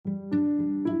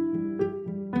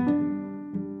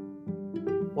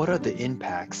What are the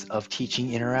impacts of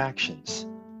teaching interactions?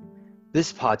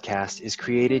 This podcast is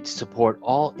created to support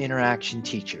all interaction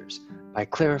teachers by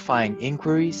clarifying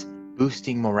inquiries,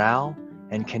 boosting morale,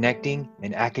 and connecting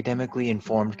an academically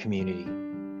informed community.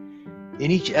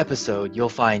 In each episode, you'll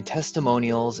find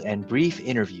testimonials and brief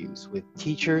interviews with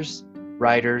teachers,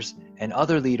 writers, and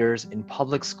other leaders in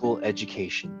public school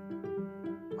education.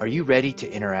 Are you ready to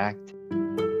interact?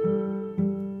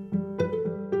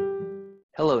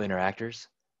 Hello, interactors.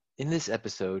 In this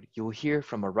episode, you will hear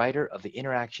from a writer of the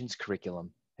Interactions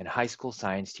curriculum and high school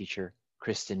science teacher,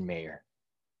 Kristin Mayer.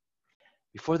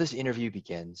 Before this interview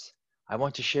begins, I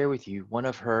want to share with you one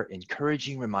of her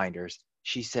encouraging reminders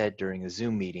she said during a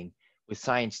Zoom meeting with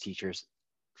science teachers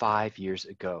 5 years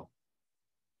ago.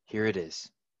 Here it is.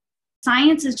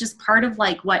 Science is just part of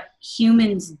what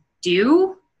humans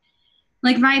do.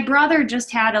 My brother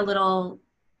just had a little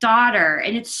daughter,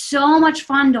 and it's so much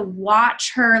fun to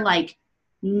watch her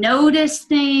notice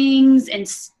things and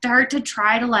start to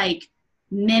try to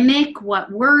mimic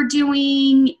what we're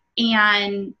doing,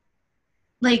 and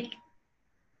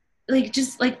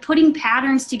just putting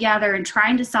patterns together and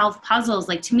trying to solve puzzles.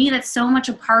 To me, that's so much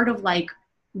a part of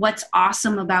what's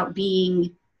awesome about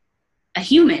being a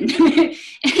human.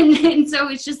 and so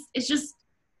it's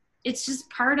just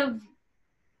part of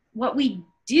what we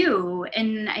do.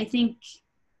 And I think,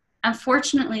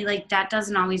 unfortunately, that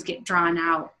doesn't always get drawn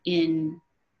out in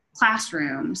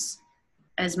classrooms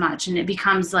as much. And it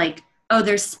becomes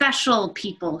there's special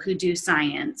people who do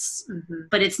science,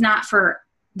 but it's not for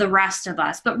the rest of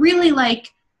us. But really,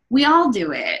 we all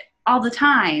do it all the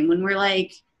time when we're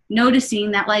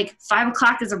noticing that 5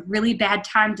 o'clock is a really bad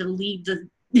time to leave to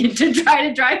try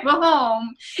to drive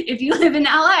home. If you live in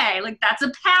LA, that's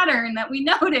a pattern that we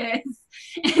notice,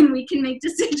 and we can make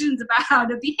decisions about how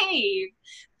to behave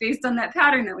based on that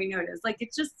pattern that we notice.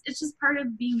 It's just part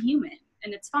of being human,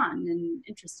 and it's fun and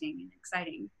interesting and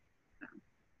exciting. So.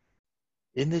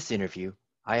 In this interview,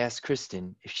 I asked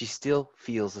Kristin if she still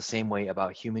feels the same way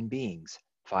about human beings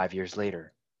 5 years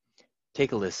later.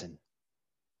 Take a listen.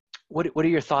 What are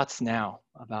your thoughts now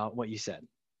about what you said?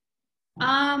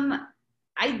 I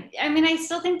mean, I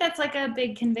still think that's a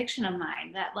big conviction of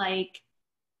mine, that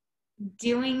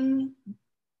doing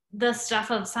the stuff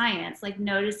of science,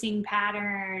 noticing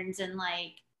patterns and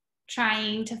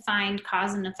trying to find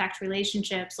cause and effect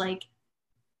relationships,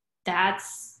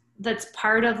 that's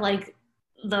part of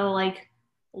the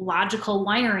logical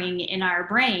wiring in our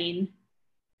brain.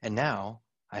 And now,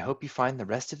 I hope you find the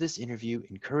rest of this interview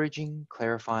encouraging,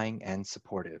 clarifying, and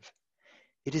supportive.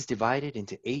 It is divided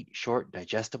into 8 short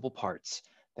digestible parts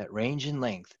that range in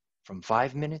length from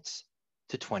 5 minutes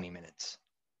to 20 minutes.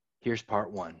 Here's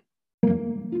part 1.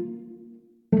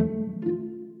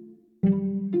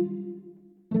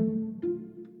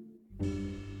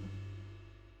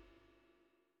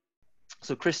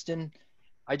 So Kristin,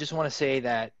 I just want to say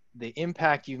that the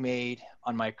impact you've made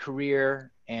on my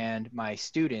career and my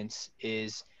students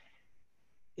it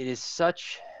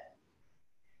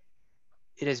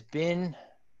has been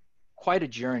quite a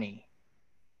journey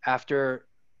after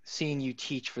seeing you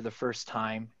teach for the first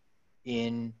time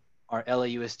in our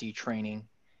LAUSD training,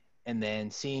 and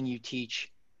then seeing you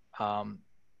teach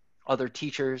other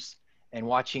teachers and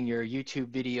watching your YouTube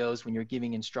videos when you're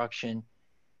giving instruction.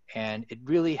 And it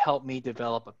really helped me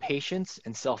develop a patience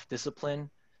and self-discipline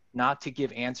not to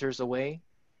give answers away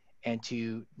and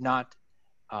to not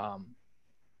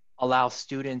allow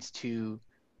students to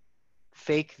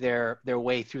fake their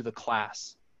way through the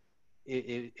class.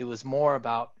 It was more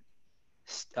about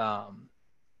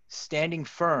standing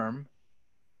firm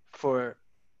for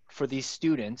these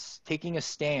students, taking a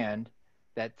stand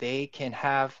that they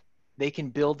can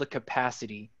build the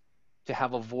capacity to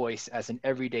have a voice as an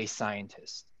everyday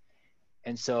scientist.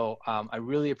 And so I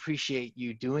really appreciate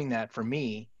you doing that for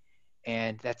me.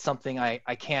 And that's something I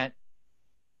can't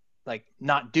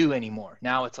not do anymore.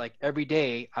 Now it's every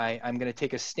day I'm going to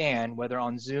take a stand, whether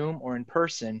on Zoom or in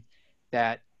person,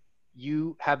 that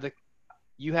you have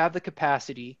the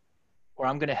capacity, or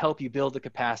I'm going to help you build the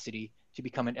capacity to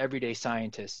become an everyday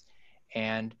scientist.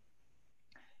 And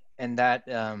that,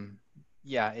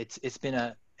 it's been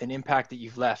an impact that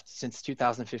you've left since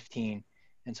 2015.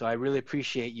 And so I really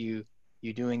appreciate you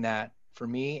doing that for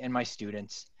me and my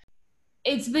students.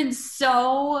 It's been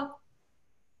so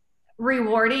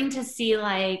rewarding to see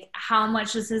how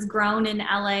much this has grown in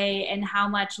LA, and how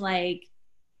much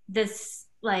this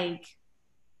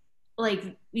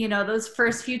those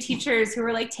first few teachers who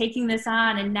were taking this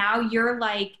on, and now you're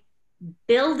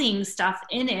building stuff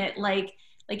in it,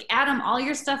 Adam, all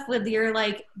your stuff with your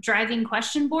driving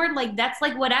question board, that's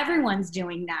what everyone's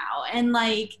doing now. And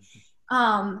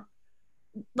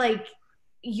like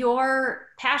your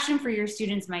passion for your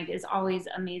students, Mike, is always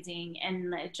amazing.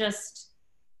 And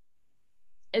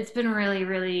it's been really,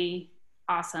 really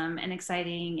awesome and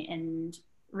exciting and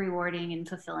rewarding and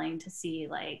fulfilling to see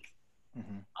like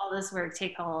Mhm. all this work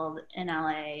take hold in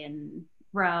LA and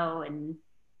grow. And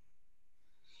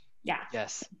yeah.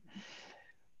 Yes.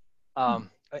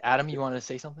 Adam, you want to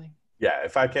say something? Yeah,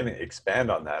 if I can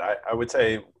expand on that, I would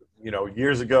say,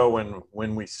 years ago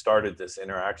when we started this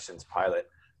interactions pilot,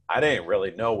 I didn't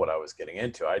really know what I was getting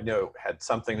into. I knew it had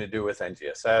something to do with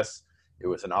NGSS. It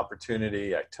was an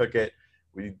opportunity. I took it.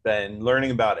 We've been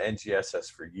learning about NGSS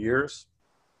for years,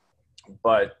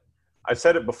 but I've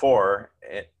said it before,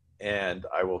 and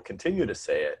I will continue to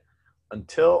say it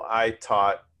until I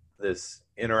taught this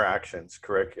interactions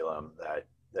curriculum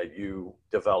that you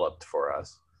developed for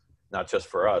us, not just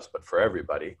for us, but for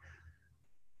everybody.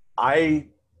 I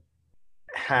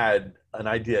had an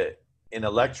idea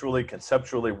intellectually,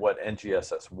 conceptually what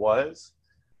NGSS was,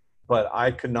 but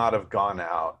I could not have gone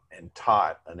out and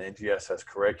taught an NGSS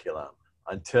curriculum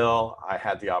until I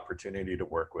had the opportunity to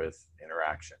work with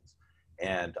interactions.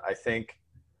 And I think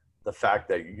the fact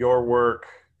that your work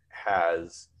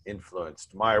has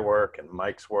influenced my work and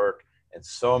Mike's work and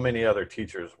so many other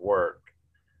teachers' work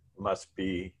must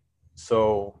be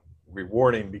so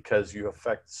rewarding because you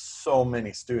affect so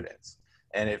many students.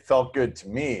 And it felt good to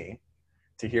me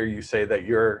to hear you say that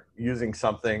you're using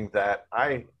something that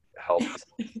I helped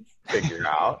figure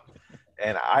out.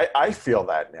 And I feel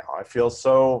that now. It feels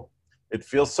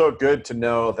so good to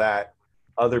know that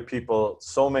other people,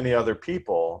 so many other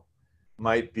people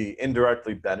might be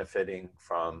indirectly benefiting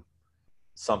from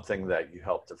something that you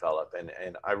helped develop.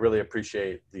 And I really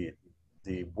appreciate the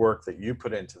work that you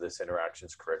put into this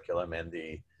interactions curriculum and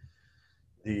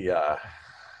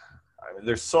I mean,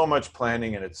 there's so much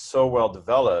planning and it's so well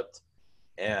developed,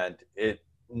 and it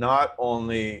not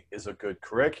only is a good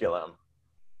curriculum,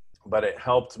 but it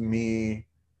helped me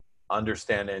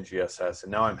understand NGSS,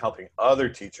 and now I'm helping other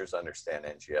teachers understand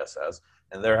NGSS,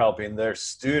 and they're helping their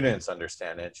students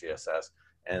understand NGSS,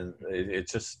 and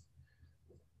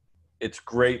it's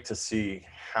great to see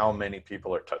how many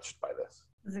people are touched by this.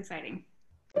 It's exciting.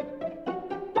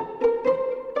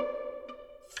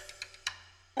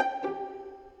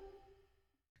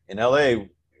 In LA,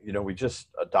 we just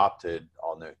adopted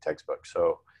all new textbooks.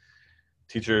 So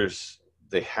teachers,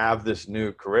 they have this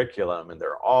new curriculum and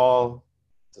they're all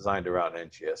designed around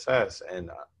NGSS. And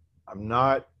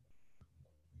I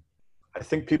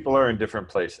think people are in different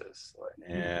places.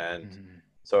 And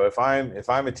so if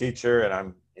I'm a teacher and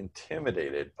I'm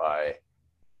intimidated by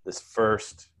this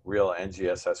first real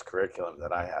NGSS curriculum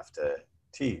that I have to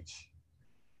teach,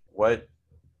 what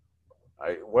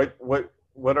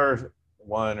are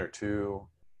one or two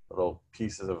little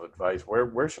pieces of advice?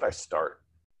 Where should I start?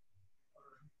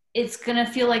 It's going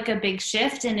to feel like a big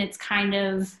shift, and it's kind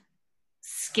of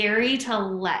scary to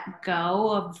let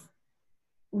go of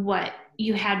what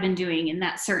you had been doing and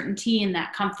that certainty and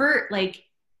that comfort.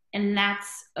 And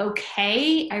that's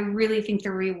okay. I really think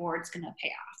the reward's going to pay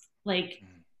off. Like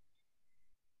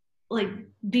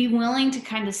be willing to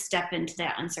kind of step into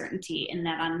that uncertainty and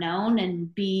that unknown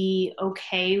and be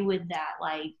okay with that,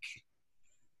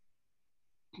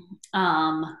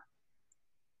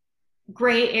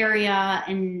 gray area,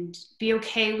 and be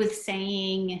okay with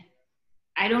saying,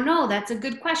 I don't know, that's a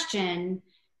good question.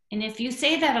 And if you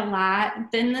say that a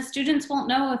lot, then the students won't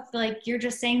know if you're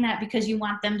just saying that because you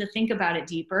want them to think about it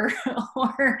deeper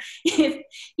or if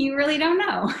you really don't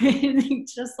know.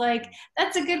 It's just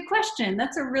that's a good question.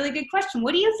 That's a really good question.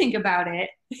 What do you think about it?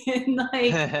 And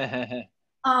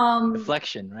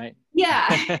reflection, right?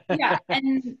 Yeah. Yeah.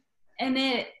 And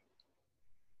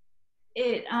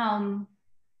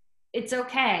it's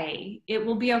okay. It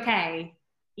will be okay,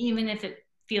 even if it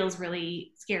feels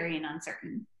really scary and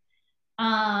uncertain.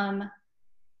 I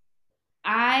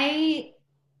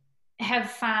have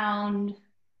found,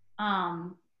 I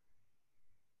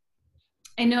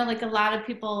know a lot of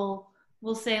people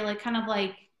will say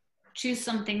choose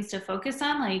some things to focus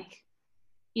on,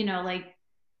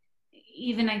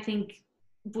 even I think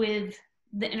with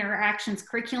the interactions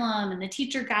curriculum and the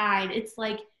teacher guide, it's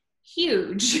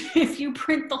huge. If you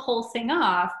print the whole thing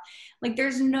off,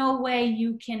 there's no way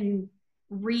you can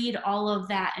read all of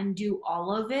that and do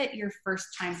all of it your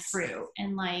first time through.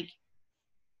 And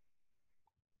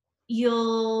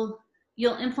you'll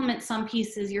implement some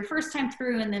pieces your first time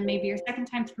through, and then maybe your second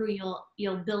time through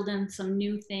you'll build in some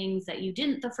new things that you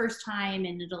didn't the first time,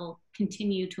 and it'll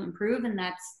continue to improve. And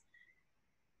that's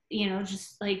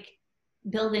just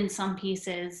build in some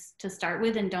pieces to start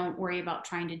with, and don't worry about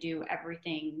trying to do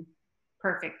everything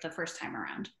perfect the first time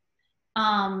around.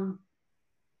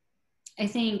 I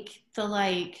think the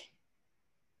like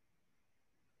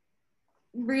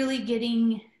really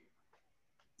getting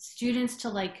students to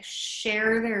like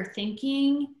share their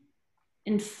thinking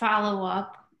and follow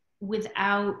up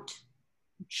without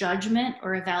judgment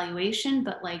or evaluation,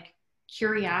 but like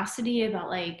curiosity about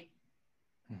like,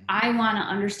 I want to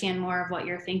understand more of what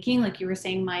you're thinking. Like you were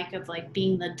saying, Mike, of like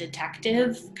being the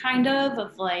detective kind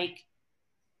of like,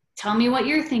 tell me what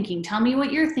you're thinking. Tell me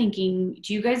what you're thinking.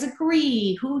 Do you guys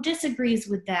agree? Who disagrees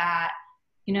with that?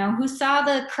 You know, who saw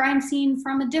the crime scene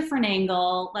from a different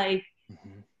angle? Like,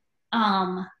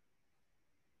 um,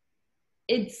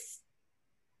 it's,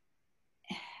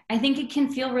 I think it can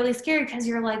feel really scary because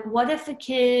you're like, what if a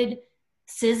kid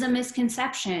says a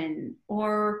misconception?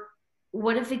 Or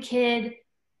what if a kid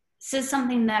says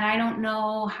something that I don't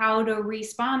know how to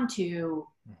respond to?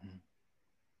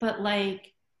 But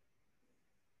like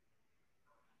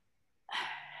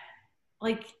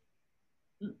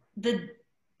the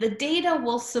the data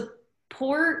will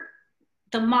support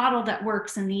the model that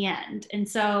works in the end. And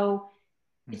so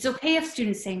it's okay if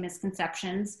students say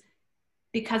misconceptions,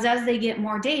 because as they get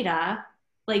more data,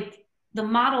 like the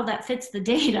model that fits the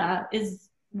data is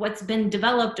what's been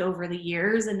developed over the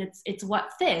years, and it's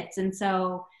what fits. And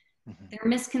so their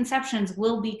misconceptions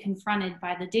will be confronted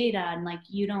by the data, and like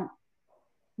you don't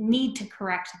need to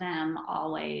correct them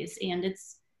always. And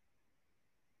it's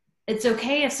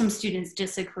okay if some students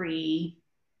disagree,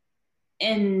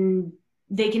 and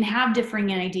they can have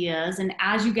differing ideas, and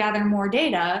as you gather more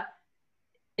data,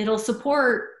 it'll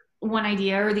support one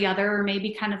idea or the other, or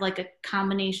maybe kind of like a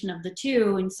combination of the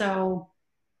two. And so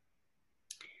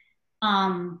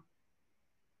I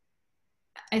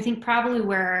think probably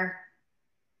where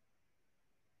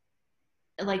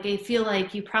like I feel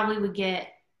like you probably would get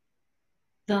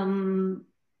the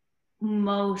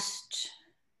most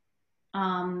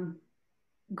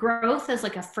growth as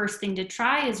like a first thing to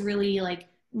try is really like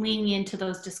leaning into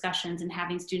those discussions and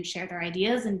having students share their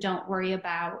ideas, and don't worry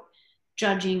about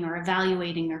judging or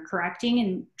evaluating or correcting,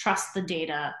 and trust the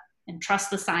data and trust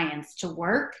the science to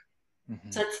work.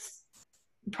 So that's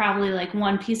probably like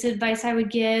one piece of advice I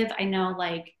would give. I know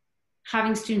like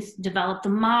having students develop the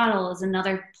model is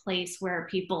another place where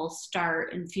people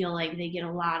start and feel like they get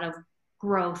a lot of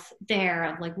growth there,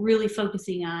 of like really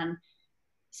focusing on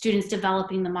students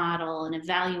developing the model and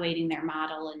evaluating their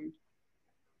model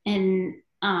and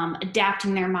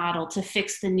adapting their model to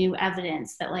fix the new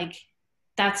evidence. That like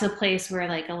that's a place where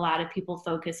like a lot of people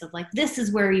focus of like, this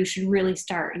is where you should really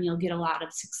start, and you'll get a lot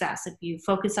of success if you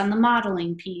focus on the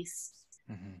modeling piece.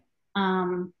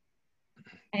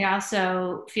 I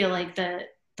also feel like the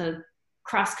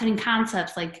cross-cutting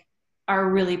concepts like are a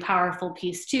really powerful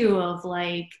piece too, of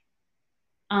like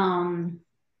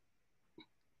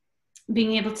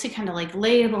being able to kind of like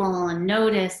label and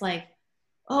notice like,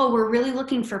 oh, we're really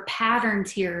looking for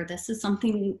patterns here. This is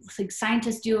something like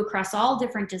scientists do across all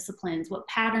different disciplines. What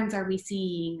patterns are we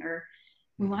seeing? Or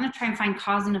we want to try and find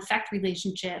cause and effect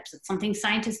relationships. It's something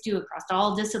scientists do across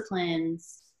all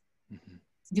disciplines.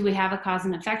 Do we have a cause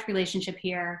and effect relationship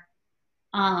here?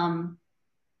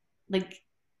 Like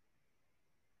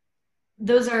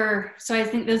those are, so I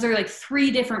think those are like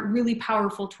 3 different really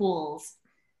powerful tools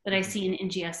that I see in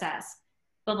NGSS.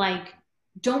 But like,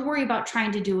 don't worry about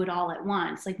trying to do it all at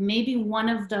once. Like maybe one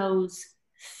of those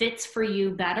fits for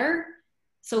you better.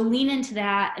 So lean into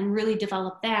that and really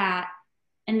develop that,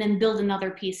 and then build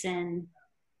another piece in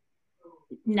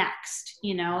next,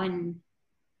 you know. And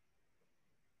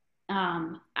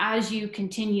as you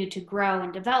continue to grow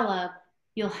and develop,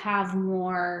 you'll have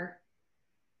more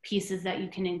pieces that you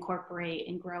can incorporate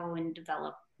and grow and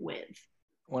develop with.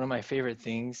 One of my favorite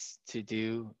things to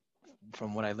do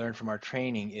from what I learned from our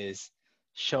training is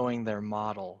showing their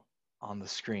model on the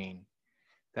screen.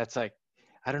 That's like,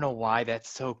 I don't know why that's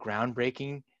so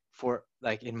groundbreaking for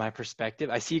like in my perspective.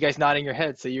 I see you guys nodding your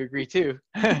head, so you agree too.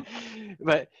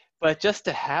 but just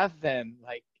to have them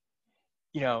like,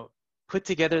 you know, put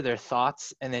together their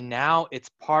thoughts, and then now it's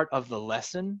part of the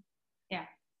lesson. Yeah.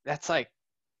 That's like,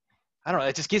 I don't know,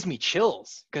 it just gives me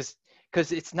chills, because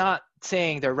it's not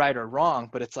saying they're right or wrong,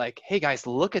 but it's like, hey guys,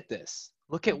 look at this.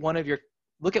 Look at one of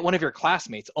your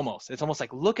classmates. Almost, it's almost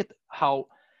like, look at how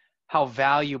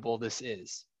valuable this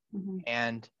is.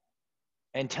 And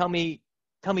tell me,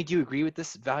 do you agree with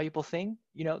this valuable thing,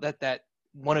 you know, that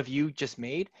one of you just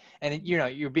made? And you know,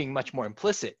 you're being much more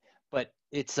implicit, but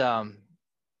it's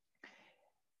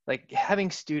like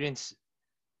having students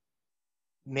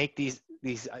make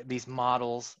these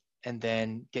models and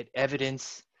then get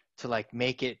evidence to like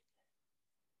make it,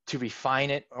 to refine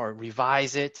it or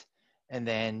revise it, and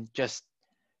then just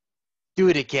do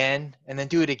it again, and then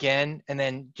do it again, and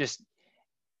then just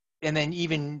and then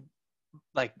even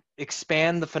like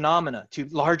expand the phenomena to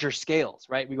larger scales,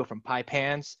 right? We go from pie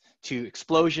pans to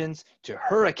explosions to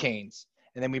hurricanes,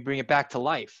 and then we bring it back to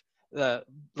life, the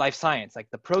life science, like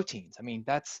the proteins. I mean,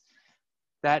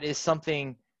 that is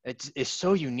something that is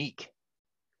so unique.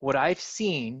 What I've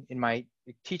seen in my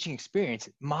teaching experience,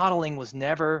 modeling was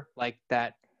never like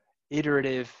that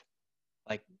iterative,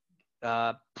 like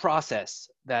process,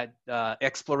 that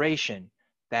exploration,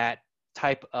 that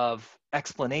type of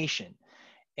explanation.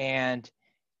 And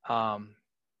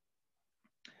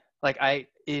like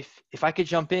if I could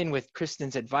jump in with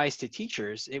Kristin's advice to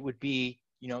teachers, it would be,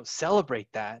 celebrate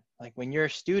that. Like when you're a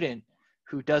student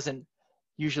who doesn't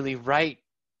usually write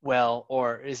well,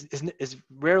 or is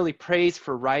rarely praised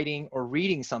for writing or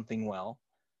reading something well,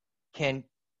 can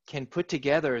put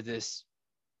together this,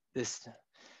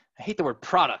 I hate the word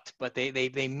product, but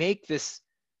they make this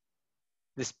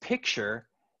picture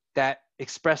that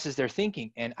expresses their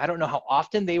thinking. And I don't know how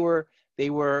often they were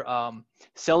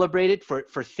celebrated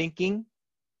for thinking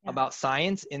about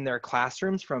science in their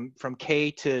classrooms from K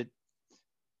to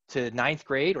ninth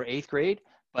grade or eighth grade,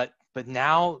 but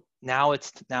now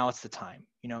it's the time.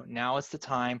 Now it's the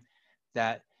time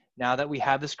that, now that we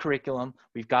have this curriculum,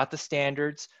 we've got the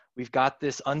standards, we've got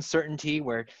this uncertainty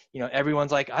where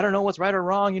everyone's like, I don't know what's right or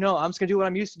wrong. I'm just gonna do what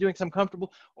I'm used to doing because I'm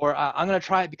comfortable, or I'm gonna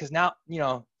try it because now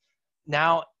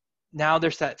now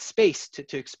there's that space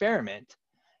to experiment.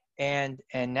 And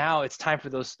now it's time for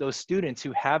those students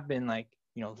who have been like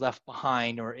left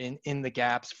behind or in the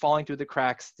gaps, falling through the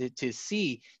cracks, to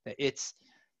see that it's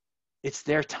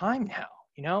their time now.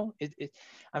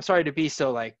 I'm sorry to be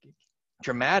so like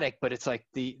dramatic, but it's like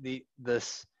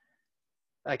this,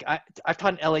 like I've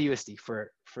taught in LAUSD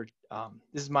for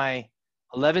this is my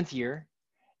 11th year,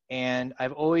 and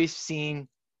I've always seen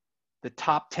the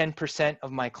top 10%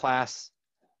 of my class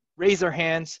raise their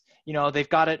hands. They've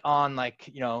got it on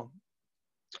like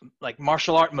like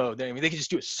martial art mode. I mean, they can just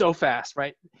do it so fast,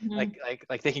 right? Mm-hmm.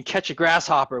 Like they can catch a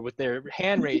grasshopper with their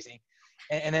hand raising,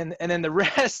 and then the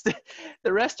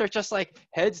rest are just like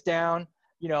heads down,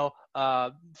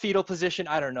 fetal position.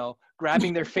 I don't know,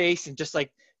 grabbing their face and just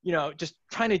like just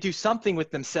trying to do something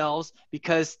with themselves,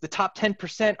 because the top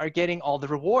 10% are getting all the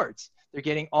rewards. They're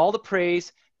getting all the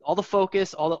praise, all the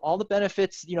focus, all the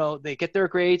benefits. They get their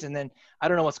grades, and then I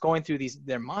don't know what's going through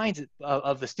their minds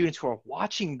of the students who are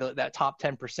watching that top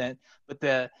 10%. But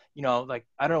like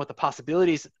I don't know what the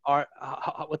possibilities are,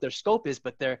 what their scope is,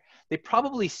 but they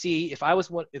probably see, if I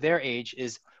was their age,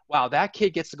 is, wow, that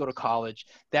kid gets to go to college,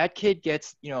 that kid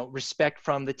gets respect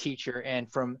from the teacher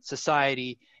and from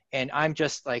society, and I'm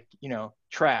just like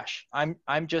trash.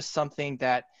 I'm just something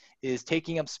that is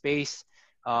taking up space.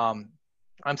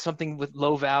 I'm something with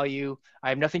low value. I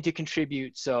have nothing to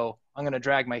contribute, so I'm going to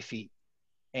drag my feet.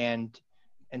 And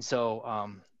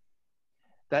so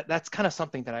that's kind of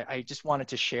something that I just wanted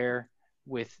to share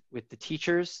with the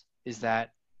teachers, is that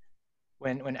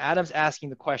when Adam's asking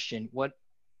the question,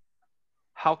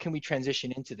 how can we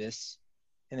transition into this?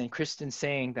 And then Kristin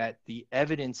saying that the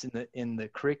evidence in the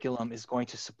curriculum is going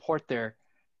to support their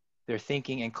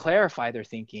thinking and clarify their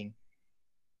thinking.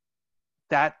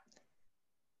 That's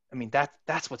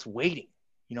what's waiting.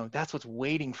 That's what's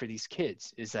waiting for these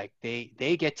kids, is like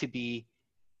they get to be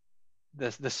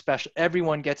the special.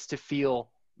 Everyone gets to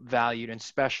feel valued and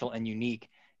special and unique,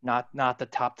 not the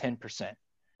top 10%.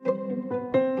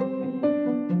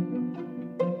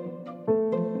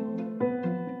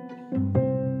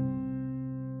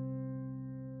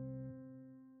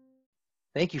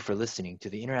 Thank you for listening to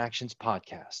the Interactions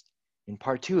podcast. In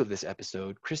part 2 of this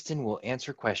episode, Kristin will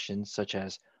answer questions such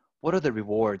as, what are the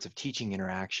rewards of teaching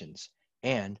interactions?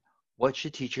 And what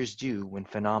should teachers do when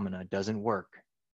phenomena doesn't work?